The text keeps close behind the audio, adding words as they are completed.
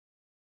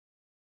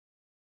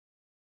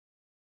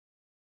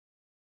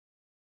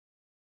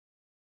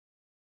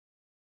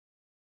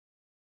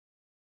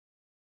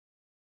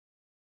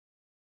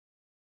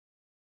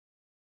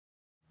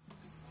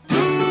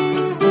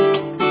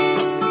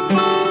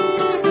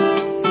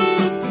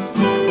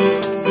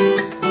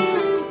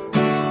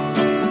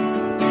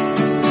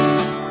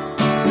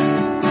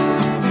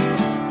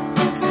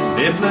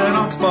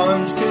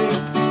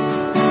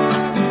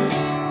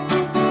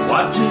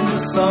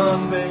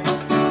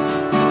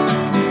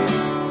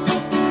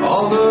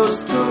those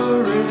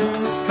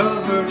tourists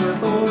covered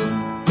with oil,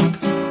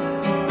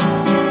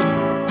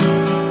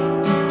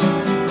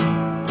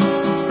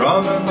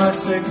 strumming my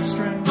sixth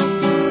string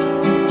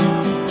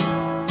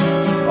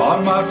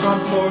on my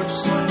front porch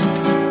swing.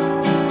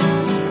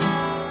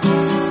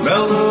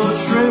 Smell those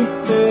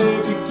shrimp,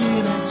 they're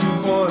beginning to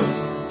boil.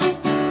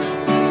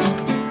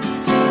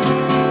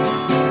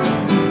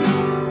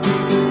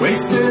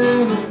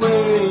 Wasting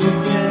away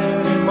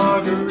again in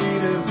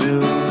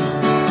Margaritaville,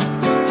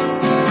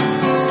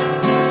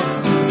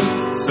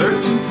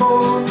 searching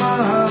for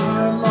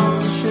my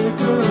lost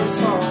shaker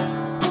song.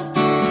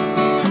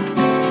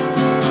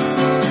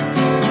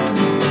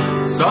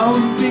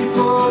 Some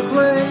people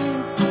claim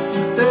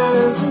that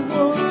there's a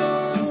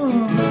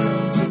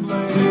woman to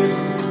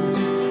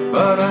blame,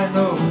 but I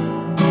know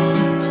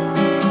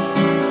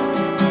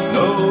it's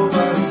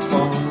nobody's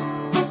fault.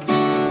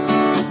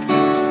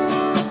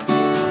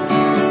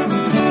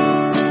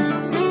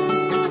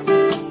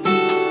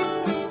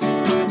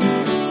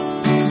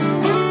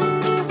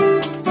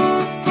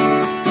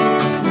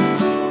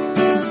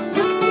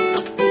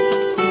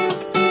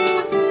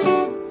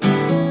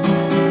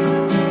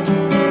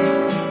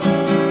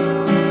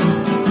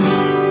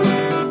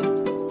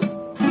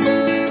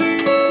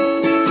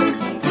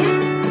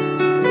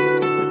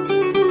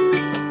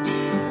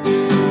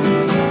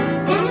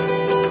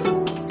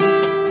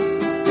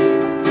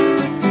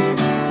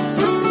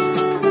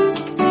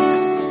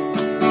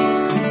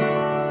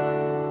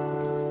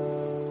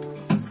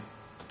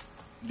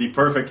 The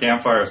perfect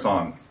campfire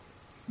song,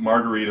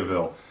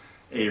 Margaritaville.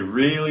 A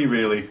really,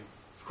 really,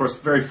 of course,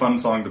 very fun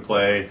song to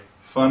play,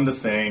 fun to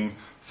sing,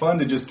 fun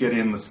to just get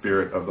in the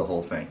spirit of the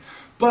whole thing.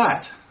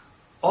 But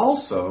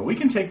also, we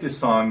can take this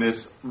song,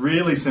 this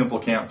really simple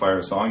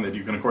campfire song that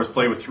you can, of course,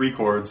 play with 3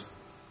 chords,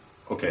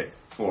 okay,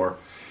 4,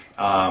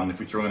 if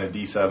we throw in a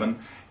D7,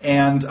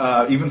 and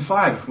even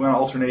 5 if we want to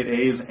alternate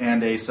A's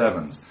and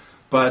A7s.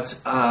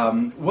 But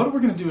what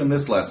we're going to do in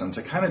this lesson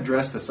to kind of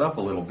dress this up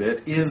a little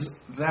bit is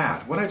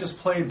that, what I just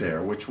played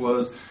there, which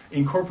was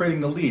incorporating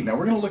the lead. Now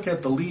we're going to look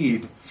at the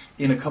lead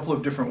in a couple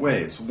of different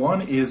ways.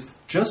 One is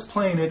just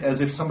playing it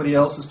as if somebody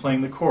else is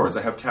playing the chords.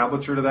 I have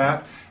tablature to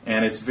that,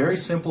 and it's very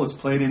simple. It's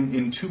played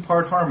in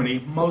 2-part harmony,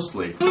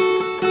 mostly.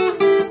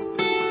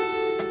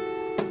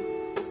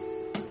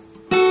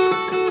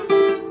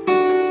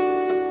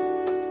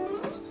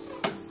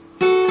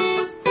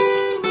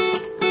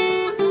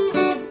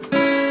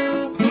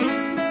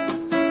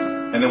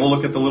 And then we'll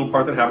look at the little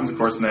part that happens, of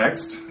course,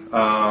 next.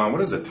 What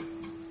is it?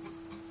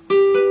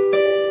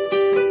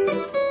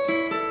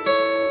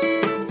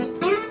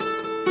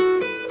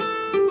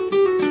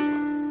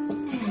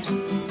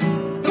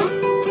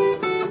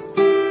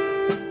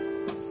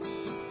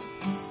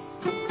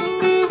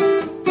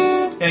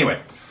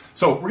 Anyway,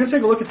 so we're going to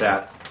take a look at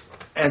that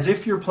as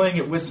if you're playing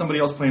it with somebody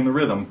else playing the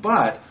rhythm,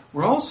 but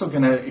we're also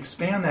going to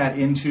expand that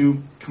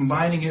into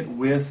combining it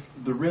with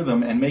the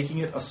rhythm and making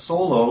it a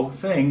solo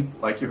thing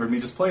like you heard me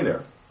just play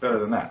there. Better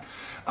than that,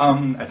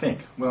 I think.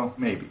 Well,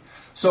 maybe.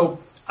 So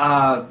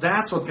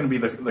that's what's going to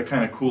be the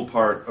kind of cool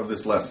part of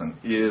this lesson,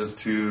 is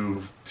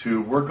to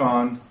work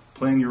on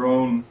playing your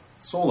own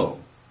solo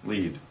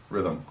lead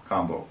rhythm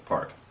combo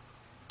part,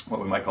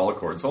 what we might call a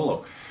chord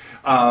solo.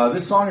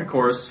 This song, of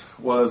course,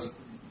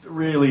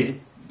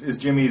 is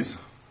Jimmy's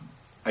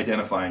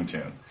identifying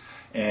tune,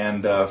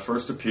 and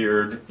first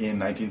appeared in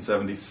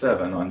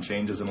 1977 on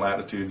Changes in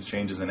Latitudes,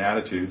 Changes in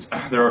Attitudes.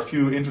 There are a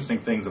few interesting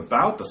things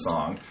about the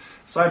song,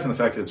 aside from the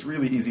fact that it's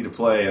really easy to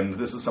play, and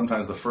this is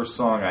sometimes the first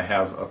song I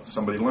have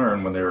somebody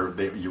learn when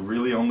you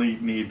really only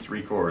need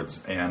 3 chords.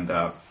 And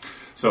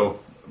so,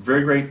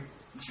 very great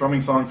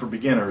strumming song for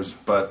beginners,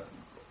 but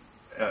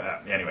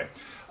anyway.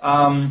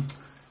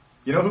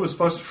 You know who was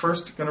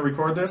first going to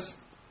record this?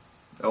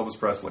 Elvis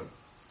Presley.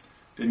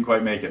 Didn't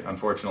quite make it,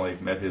 unfortunately.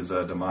 Met his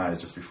demise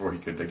just before he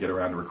could get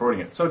around to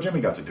recording it. So Jimmy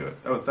got to do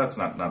it. That's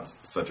not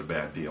such a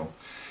bad deal.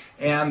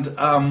 And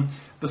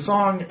the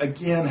song,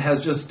 again,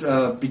 has just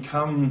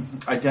become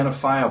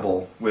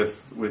identifiable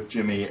with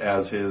Jimmy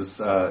as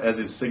his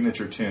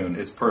signature tune.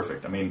 It's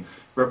perfect. I mean,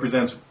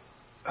 represents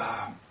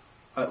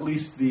at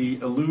least the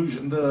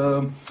illusion,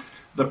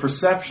 the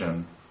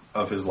perception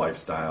of his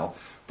lifestyle.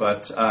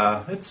 But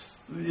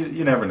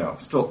you never know.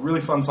 Still,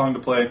 really fun song to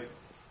play.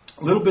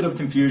 A little bit of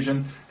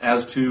confusion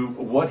as to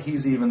what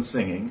he's even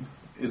singing.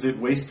 Is it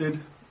wasted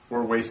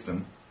or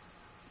wastin'?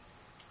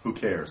 Who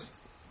cares?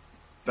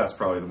 That's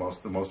probably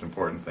the most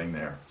important thing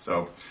there.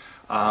 So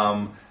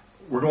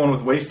we're going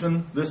with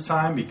wastin' this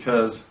time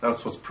because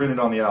that's what's printed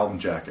on the album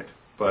jacket.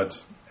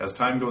 But as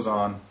time goes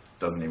on,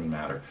 doesn't even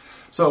matter.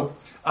 So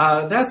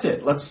that's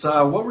it.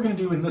 What we're going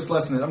to do in this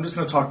lesson is I'm just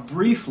going to talk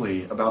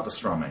briefly about the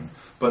strumming,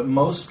 but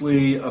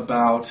mostly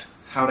about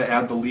how to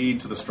add the lead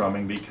to the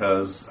strumming,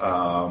 because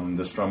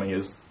the strumming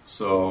is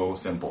so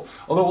simple.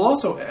 Although we'll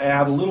also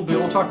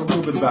we'll talk a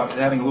little bit about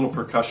adding a little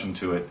percussion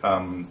to it,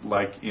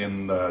 like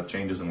in the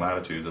Changes in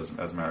Latitudes,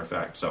 as a matter of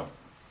fact. So,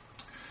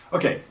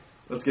 okay,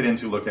 let's get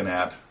into looking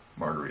at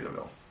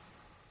Margaritaville.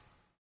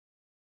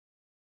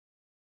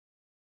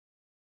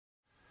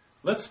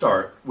 Let's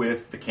start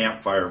with the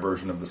campfire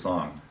version of the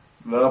song,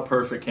 the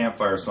perfect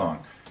campfire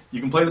song. You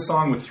can play the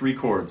song with 3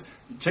 chords.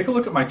 Take a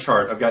look at my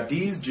chart. I've got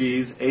Ds,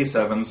 Gs,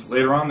 A7s.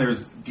 Later on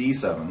there's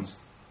D7s.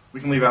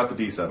 We can leave out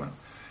the D7.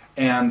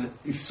 And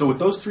so with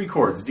those 3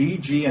 chords, D,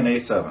 G, and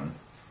A7,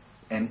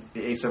 and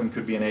the A7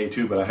 could be an A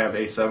too, but I have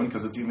A7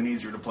 because it's even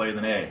easier to play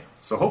than A.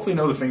 So hopefully you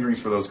know the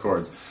fingerings for those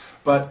chords.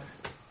 But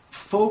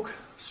folk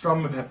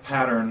strum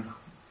pattern,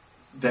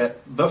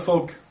 the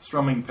folk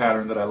strumming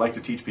pattern that I like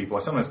to teach people, I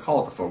sometimes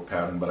call it the folk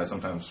pattern, but I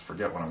sometimes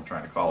forget what I'm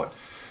trying to call it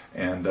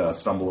and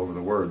stumble over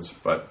the words.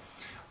 But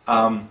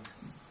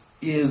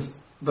is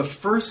the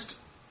first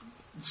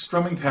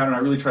strumming pattern I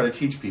really try to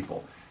teach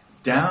people.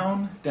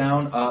 Down,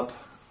 down, up,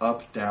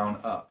 down,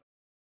 up.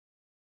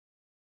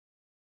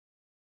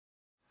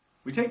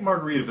 We take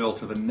Margaritaville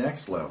to the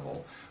next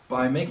level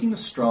by making the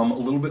strum a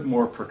little bit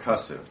more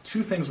percussive.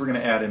 2 things we're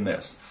going to add in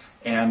this.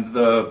 And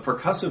the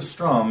percussive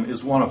strum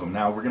is one of them.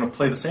 Now we're going to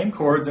play the same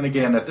chords, and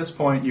again, at this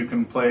point you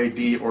can play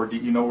D or D.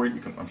 You know where you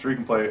can. I'm sure you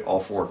can play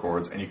all 4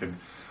 chords, and you can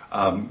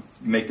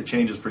make the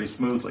changes pretty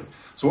smoothly.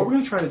 So what we're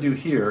going to try to do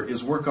here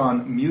is work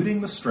on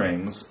muting the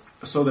strings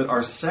so that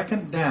our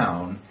second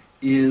down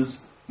is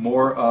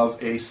more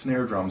of a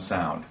snare drum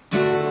sound.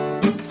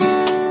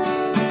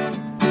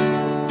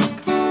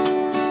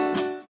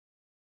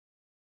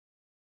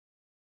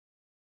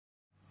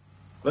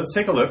 Let's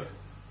take a look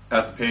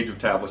at the page of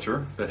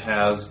tablature that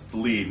has the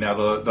lead. Now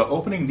the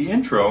opening, the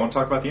intro, I want to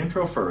talk about the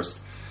intro first.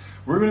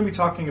 We're going to be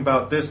talking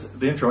about this,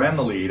 the intro and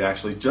the lead,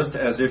 actually, just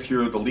as if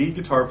you're the lead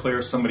guitar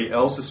player, somebody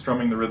else is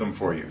strumming the rhythm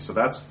for you. So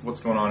that's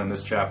what's going on in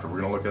this chapter.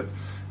 We're going to look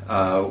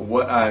at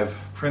what I've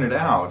printed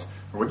out,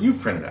 or what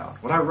you've printed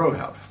out, what I wrote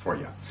out for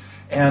you.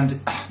 And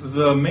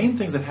the main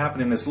things that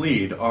happen in this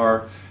lead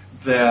are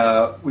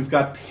we've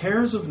got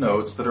pairs of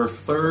notes that are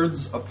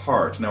thirds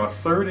apart. Now, a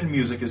third in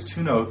music is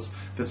 2 notes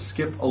that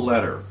skip a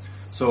letter.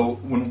 So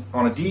when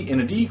in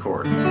a D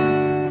chord,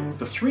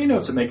 the 3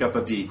 notes that make up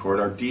a D chord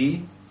are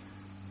D,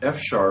 F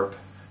sharp,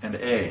 and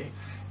A.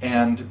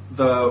 And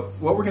what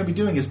we're going to be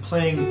doing is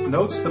playing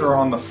notes that are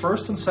on the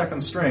 1st and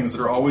 2nd strings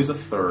that are always a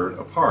third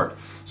apart.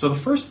 So the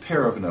first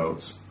pair of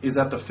notes is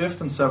at the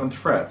 5th and 7th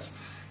frets.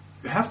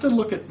 You have to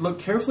look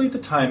carefully at the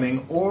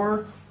timing,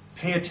 or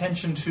pay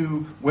attention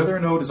to whether a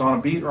note is on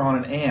a beat or on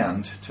an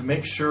and to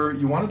make sure.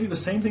 You want to do the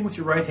same thing with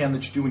your right hand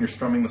that you do when you're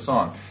strumming the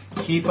song.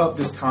 Keep up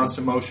this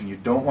constant motion. You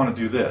don't want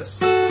to do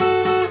this.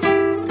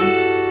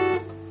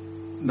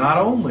 Not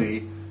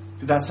only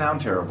did that sound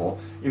terrible,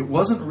 it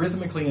wasn't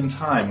rhythmically in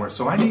time.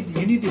 So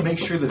you need to make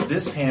sure that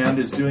this hand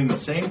is doing the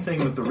same thing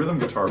that the rhythm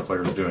guitar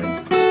player is doing.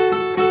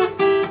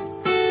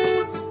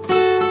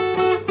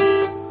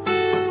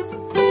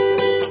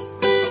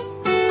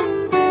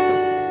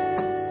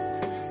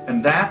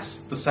 And that's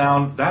the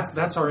sound,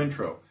 that's our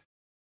intro.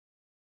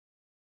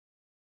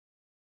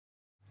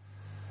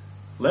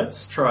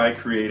 Let's try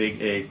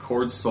creating a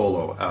chord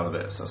solo out of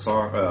this.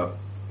 An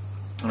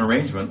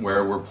arrangement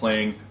where we're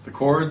playing the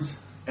chords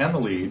and the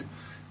lead.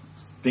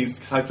 These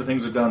types of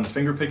things are done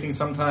finger picking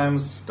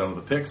sometimes, done with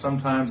a pick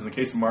sometimes. In the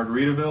case of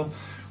Margaritaville,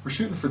 we're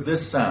shooting for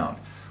this sound.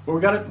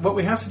 What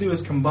we have to do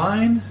is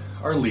combine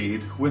our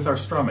lead with our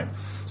strumming.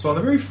 So on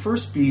the very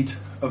first beat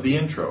of the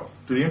intro,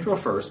 do the intro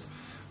first.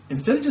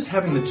 Instead of just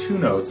having the 2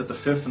 notes at the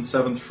 5th and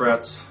 7th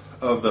frets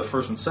of the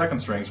 1st and 2nd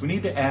strings, we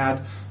need to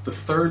add the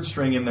 3rd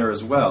string in there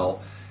as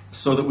well,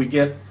 so that we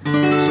can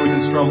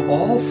strum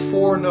all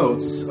 4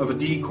 notes of a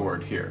D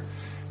chord here.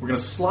 We're going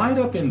to slide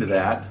up into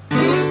that,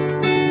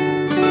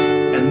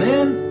 and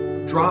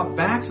then drop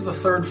back to the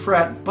 3rd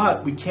fret,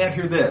 but we can't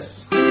hear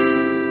this. They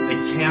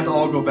can't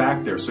all go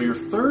back there. So your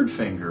 3rd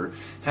finger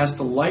has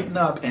to lighten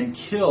up and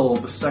kill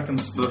the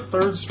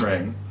 3rd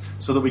string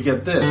so that we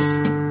get this.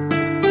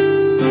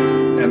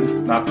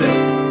 And not this,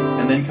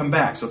 and then come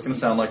back. So it's going to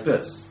sound like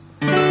this.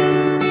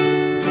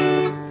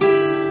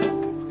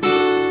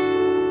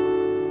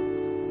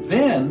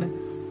 Then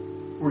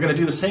we're going to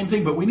do the same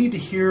thing, but we need to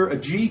hear a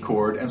G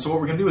chord, and so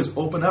what we're going to do is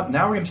open up.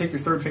 Now we're going to take your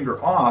 3rd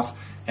finger off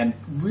and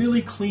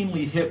really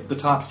cleanly hit the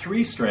top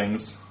 3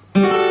 strings.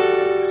 So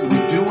we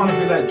do want to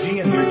hear that G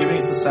in here, giving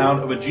us the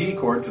sound of a G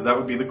chord, because that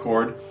would be the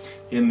chord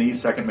in the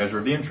 2nd measure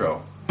of the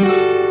intro.